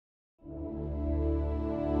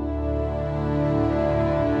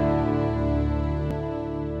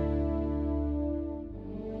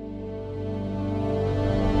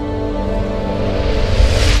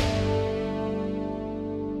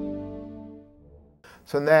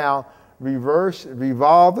So now,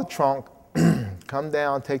 revolve the trunk, come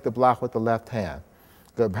down, take the block with the left hand.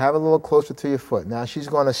 Good. Have it a little closer to your foot. Now she's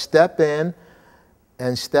going to step in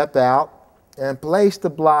and step out and place the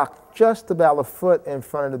block just about a foot in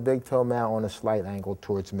front of the big toe mat on a slight angle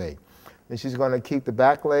towards me. Then she's going to keep the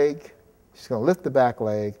back leg, she's going to lift the back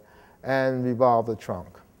leg and revolve the trunk.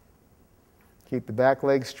 Keep the back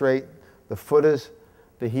leg straight,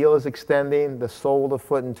 the heel is extending, the sole of the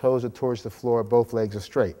foot and toes are towards the floor, both legs are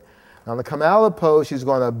straight. Now to come out of the pose, she's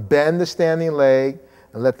going to bend the standing leg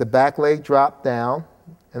and let the back leg drop down.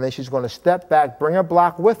 And then she's going to step back, bring her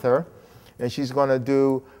block with her, and she's going to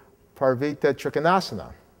do Parivrtta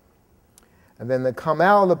Trikonasana. And then to come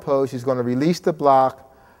out of the pose, she's going to release the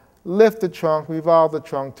block, lift the trunk, revolve the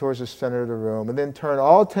trunk towards the center of the room, and then turn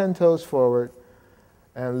all 10 toes forward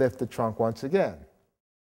and lift the trunk once again.